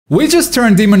We just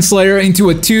turned Demon Slayer into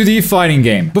a 2D fighting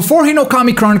game. Before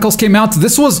Hinokami Chronicles came out,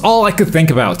 this was all I could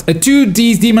think about. A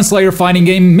 2D Demon Slayer fighting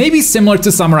game, maybe similar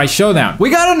to Samurai Showdown. We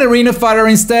got an arena fighter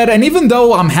instead, and even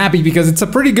though I'm happy because it's a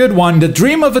pretty good one, the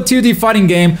dream of a 2D fighting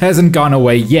game hasn't gone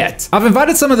away yet. I've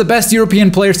invited some of the best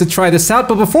European players to try this out,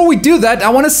 but before we do that, I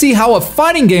want to see how a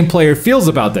fighting game player feels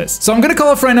about this. So I'm gonna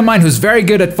call a friend of mine who's very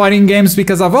good at fighting games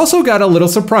because I've also got a little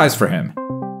surprise for him.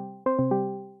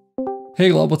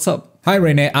 Hey Glob, what's up? Hi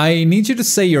Rene, I need you to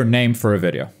say your name for a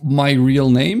video. My real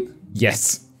name?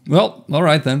 Yes. Well,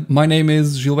 alright then. My name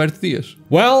is Gilberto Dias.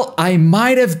 Well, I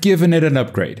might have given it an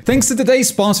upgrade. Thanks to today's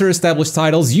sponsor, Established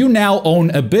Titles, you now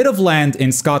own a bit of land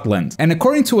in Scotland. And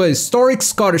according to a historic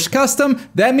Scottish custom,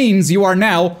 that means you are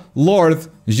now Lord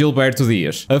Gilberto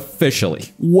Dias,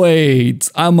 officially. Wait,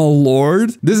 I'm a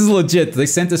lord? This is legit. They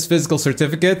sent us physical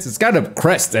certificates. It's got a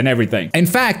crest and everything. In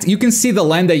fact, you can see the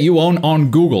land that you own on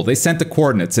Google. They sent the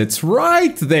coordinates. It's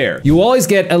right there. You always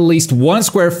get at least 1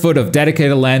 square foot of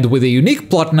dedicated land with a unique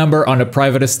plot number on a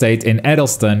private estate in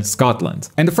Edelston, Scotland.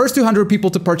 And the first 200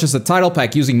 people to purchase a title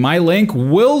pack using my link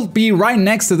will be right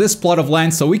next to this plot of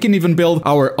land, so we can even build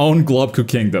our own Globku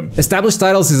kingdom. Established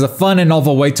Titles is a fun and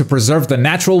novel way to preserve the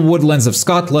natural woodlands of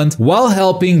Scotland while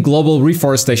helping global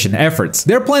reforestation efforts.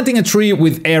 They're planting a tree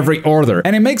with every order,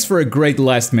 and it makes for a great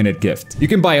last-minute gift. You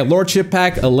can buy a lordship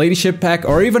pack, a ladyship pack,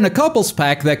 or even a couples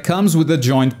pack that comes with the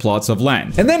joint plots of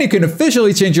land. And then you can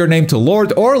officially change your name to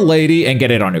Lord or Lady and get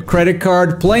it on your credit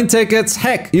card, plane tickets,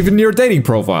 heck, even your dating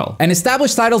profile. And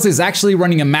Established Titles is actually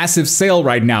running a massive sale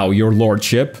right now, your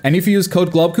lordship. And if you use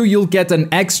code Globku, you'll get an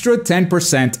extra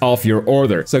 10% off your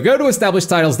order. So go to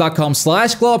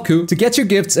establishedtitles.com/Globku to get your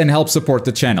gifts and help support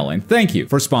the channel. And thank you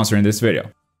for sponsoring this video.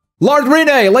 Lord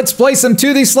Rene, let's play some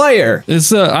 2D Slayer.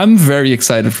 I'm very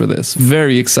excited for this.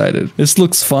 Very excited. This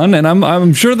looks fun, and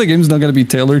I'm sure the game's not gonna be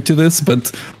tailored to this,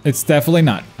 but it's definitely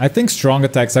not. I think strong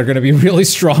attacks are gonna be really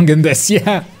strong in this,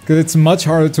 yeah, because it's much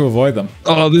harder to avoid them.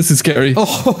 Oh, this is scary.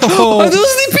 Oh, that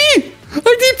was DP! I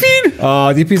DP'd!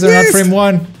 Oh, DPs are not frame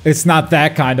 1. It's not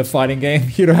that kind of fighting game.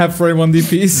 You don't have frame 1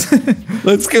 DPs.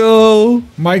 Let's go!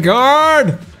 My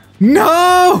guard!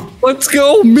 No! Let's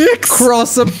go, mix!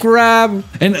 Cross-up grab!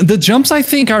 And the jumps, I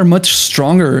think, are much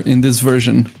stronger in this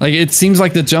version. Like, it seems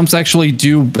like the jumps actually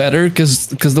do better because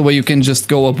the way you can just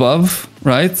go above,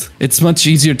 right? It's much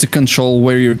easier to control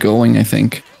where you're going, I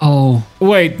think. Oh.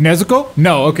 Wait, Nezuko?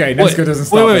 No, okay, Nezuko doesn't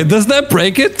stop Wait, does that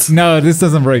break it? No, this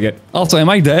doesn't break it. Also, am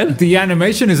I dead? The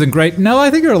animation isn't great. No, I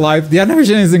think you're alive. The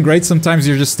animation isn't great. Sometimes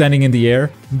you're just standing in the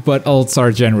air, but ults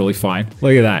are generally fine.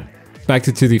 Look at that. Back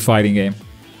to 2D fighting game.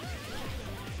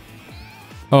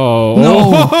 Oh.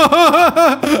 No!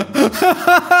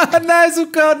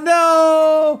 Nezuko,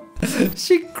 no!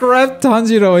 She grabbed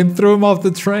Tanjiro and threw him off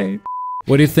the train.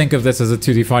 What do you think of this as a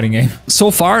 2D fighting game? So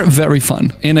far, very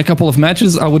fun. In a couple of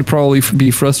matches, I would probably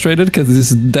be frustrated because this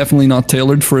is definitely not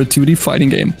tailored for a 2D fighting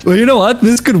game. But you know what?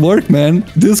 This could work, man.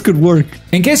 This could work.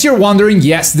 In case you're wondering,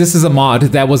 yes, this is a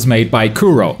mod that was made by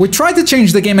Kuro. We tried to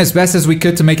change the game as best as we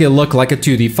could to make it look like a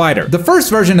 2D fighter. The first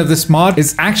version of this mod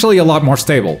is actually a lot more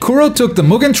stable. Kuro took the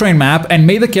Mugen Train map and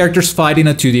made the characters fight in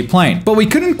a 2D plane. But we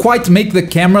couldn't quite make the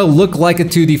camera look like a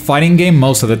 2D fighting game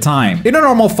most of the time. In a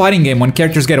normal fighting game, when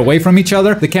characters get away from each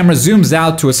other, the camera zooms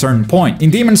out to a certain point. In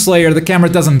Demon Slayer, the camera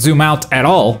doesn't zoom out at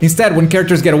all. Instead, when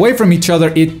characters get away from each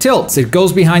other, it tilts. It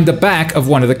goes behind the back of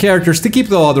one of the characters to keep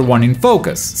the other one in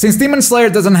focus. Since Demon Slayer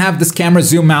doesn't have this camera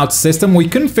zoom out system, we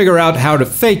couldn't figure out how to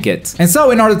fake it. And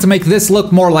so in order to make this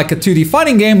look more like a 2D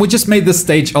fighting game, we just made the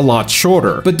stage a lot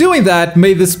shorter. But doing that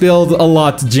made this build a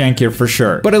lot jankier for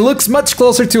sure. But it looks much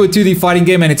closer to a 2D fighting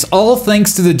game, and it's all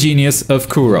thanks to the genius of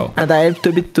Kuro. And I helped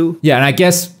a bit too. Yeah, and I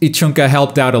guess Ichunka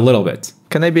helped out a little bit.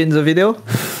 Can I be in the video?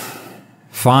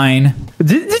 Fine.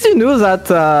 Did you know that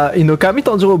Hinokami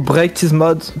Tanjiro breaks his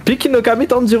mod? Pick Hinokami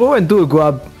Tanjiro and do a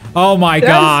grab. Oh my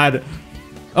god.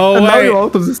 Oh, and wait. now you're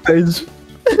out of the stage.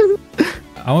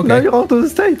 I'm okay. Now you're out of the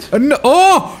stage. No.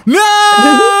 Oh, no!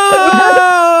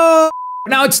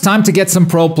 Now it's time to get some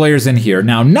pro players in here.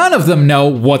 Now, none of them know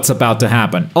what's about to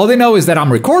happen. All they know is that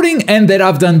I'm recording and that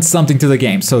I've done something to the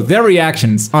game, so their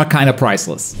reactions are kind of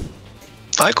priceless.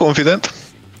 I'm confident.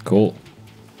 Cool.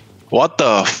 What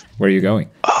the? Where are you going?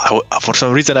 For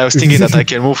some reason, I was thinking that I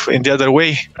can move in the other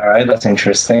way. Alright, that's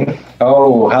interesting.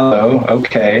 Oh, hello.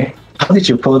 Okay. How did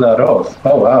you pull that off?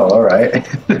 Oh, wow. Alright.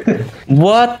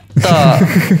 What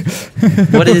the?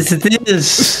 What is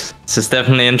this? This is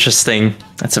definitely interesting.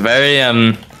 That's a very,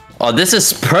 oh, this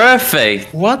is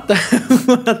perfect. What the?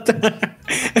 What the?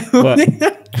 What?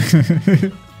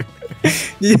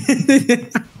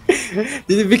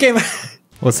 It became...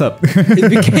 What's up? It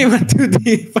became a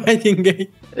 2D fighting game.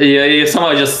 Yeah, you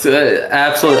somehow just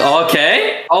absolutely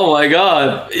okay. Oh my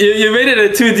god, you made it a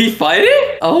 2D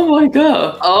fighting? Oh my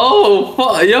god.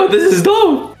 Oh, yo, this is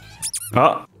dope.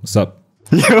 Ah, What's up?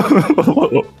 yo,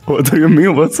 what do you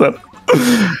mean? What's up,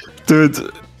 dude?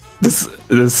 This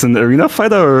is an arena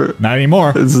fighter or Not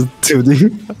anymore. is it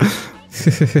 2D?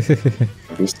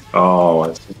 Oh,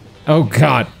 I see. Oh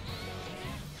god.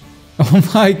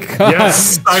 Oh my god.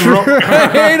 Yes, I'm wrong.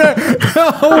 Traitor!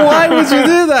 Oh, why would you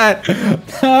do that?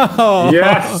 No.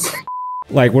 Yes.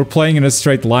 Like, we're playing in a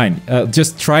straight line.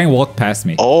 Just try and walk past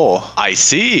me. Oh, I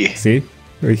see. See?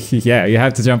 Yeah, you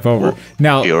have to jump over.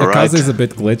 Now, you're because right. it's a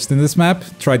bit glitched in this map,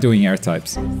 try doing air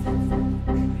types.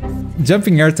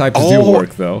 Jumping air types do Oh.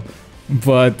 work, though.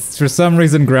 But for some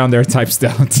reason, ground air types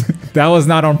don't. That was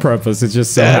not on purpose, it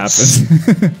just so That's-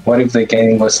 happened. What if the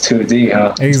game was 2D,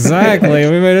 huh? Exactly,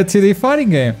 we made a 2D fighting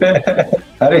game.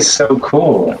 That is so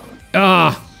cool.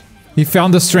 Ah, he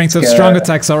found the strength of Yeah. strong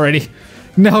attacks already.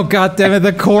 No, goddammit,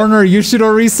 the corner, Yushido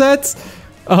resets?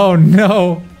 Oh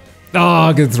no.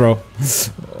 Oh, good throw.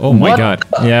 Oh my god.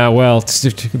 Yeah, well,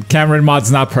 Cameron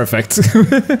mod's not perfect.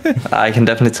 I can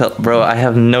definitely tell, bro. I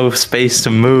have no space to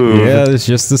move. Yeah, it's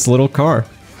just this little car.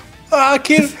 Ah,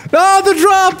 kill. Oh, the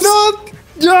drop! No!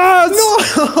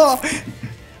 Yes!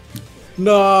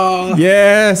 No.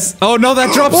 Yes! Oh no,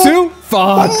 that drops too?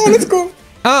 Fuck! Oh, let's go.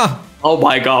 Ah! Oh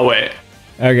my god, wait.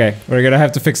 Okay, we're gonna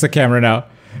have to fix the camera now.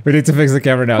 We need to fix the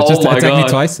camera now. Oh Just my attack me God.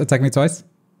 twice. Attack me twice.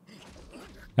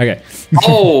 Okay.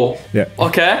 Oh. Yeah.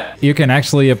 Okay. You can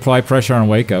actually apply pressure on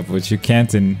wake up, which you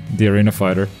can't in the arena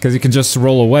fighter. Because you can just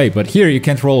roll away. But here you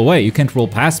can't roll away. You can't roll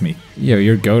past me. Yo,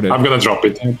 you're goated. I'm gonna drop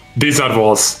it. These are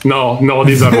walls. No,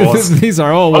 these are walls. These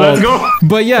are all Let's walls. go.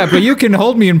 But yeah, but you can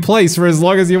hold me in place for as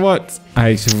long as you want.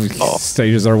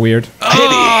 Stages are weird.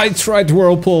 Oh, I tried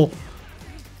whirlpool.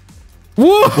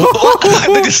 Whoa!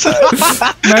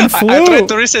 Man I flew. tried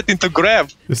to reset into grab.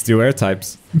 Just do air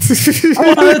types.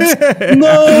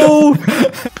 No.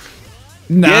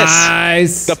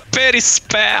 Nice. The petty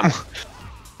spam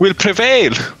will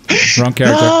prevail. Wrong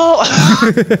character. Oh.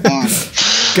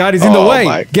 God, he's in the Oh way.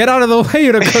 my- Get out of the way.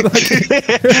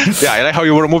 Yeah, I like how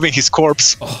you were moving his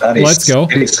corpse. That is, Let's go.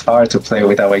 It is hard to play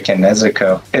with Awakened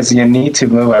Nezuko, because you need to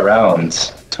move around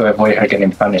to avoid her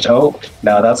getting punished. Oh,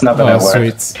 no, that's not gonna Oh,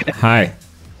 work. sweet. Hi.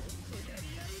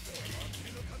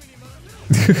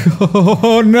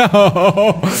 Oh no!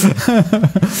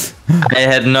 I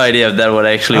had no idea if that would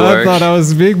actually I work. thought I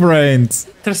was big brains.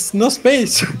 There's no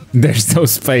space. There's no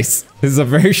space. This is a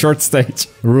very short stage.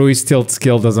 Rui's tilt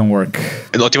skill doesn't work.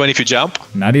 Not even if you jump.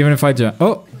 Not even if I jump.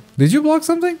 Oh, did you block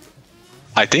something?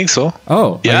 I think so.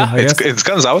 Oh, Yeah, I guess. it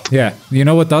comes out. Yeah, you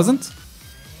know what doesn't?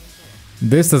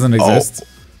 This doesn't exist.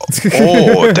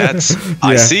 Oh, that's.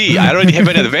 I Yeah. see. I already have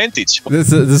an advantage.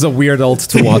 This is a weird alt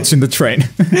to watch in the train.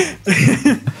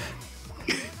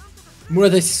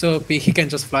 Murata is so OP, he can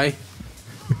just fly.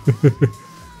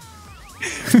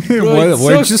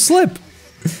 Where'd you slip?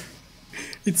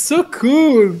 It's so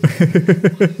cool.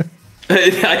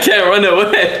 I can't run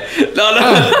away. No.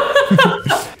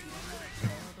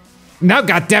 Now,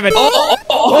 goddammit! Oh,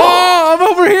 I'm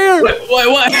over here!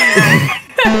 What?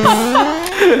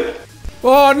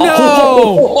 Oh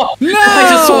no! No! I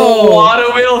just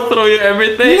water wheel through you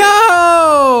everything.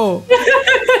 No!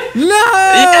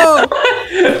 No!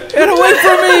 Get away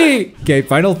from me! Okay,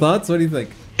 final thoughts? What do you think?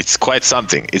 It's quite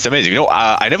something. It's amazing. You know,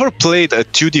 I never played a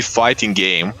 2D fighting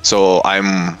game, so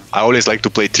I always like to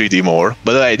play 3D more.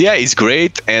 But the idea is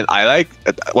great, and I like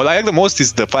what I like the most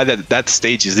is the fact that that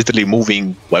stage is literally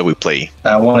moving while we play.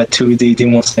 I want a 2D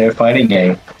Demon Slayer fighting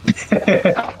game.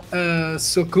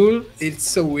 So cool. It's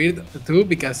so weird too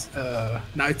because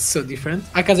now it's so different.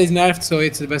 Akaza is nerfed, so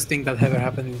it's the best thing that ever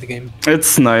happened in the game.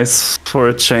 It's nice for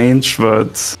a change,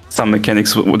 but some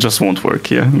mechanics just won't work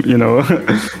here, you know?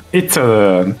 It's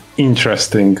an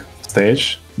interesting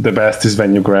stage. The best is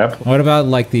when you grab. What about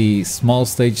like the small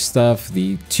stage stuff,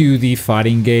 the 2D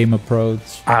fighting game approach?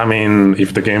 I mean,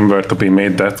 if the game were to be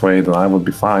made that way, then I would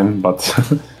be fine, but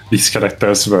these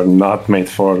characters were not made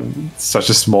for such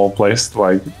a small place,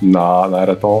 like, nah, not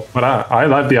at all. But I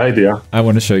like the idea. I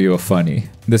want to show you a funny.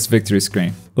 This victory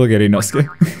screen. Look at Inosuke.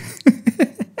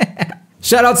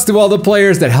 Shoutouts to all the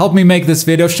players that helped me make this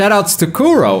video. Shoutouts to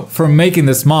Kuro for making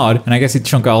this mod, and I guess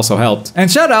Ichunka also helped. And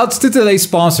shoutouts to today's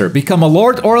sponsor. Become a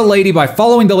lord or a lady by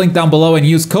following the link down below and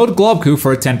use code Globku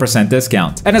for a 10%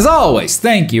 discount. And as always,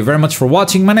 thank you very much for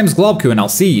watching. My name is Globku and I'll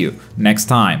see you next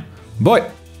time. Bye!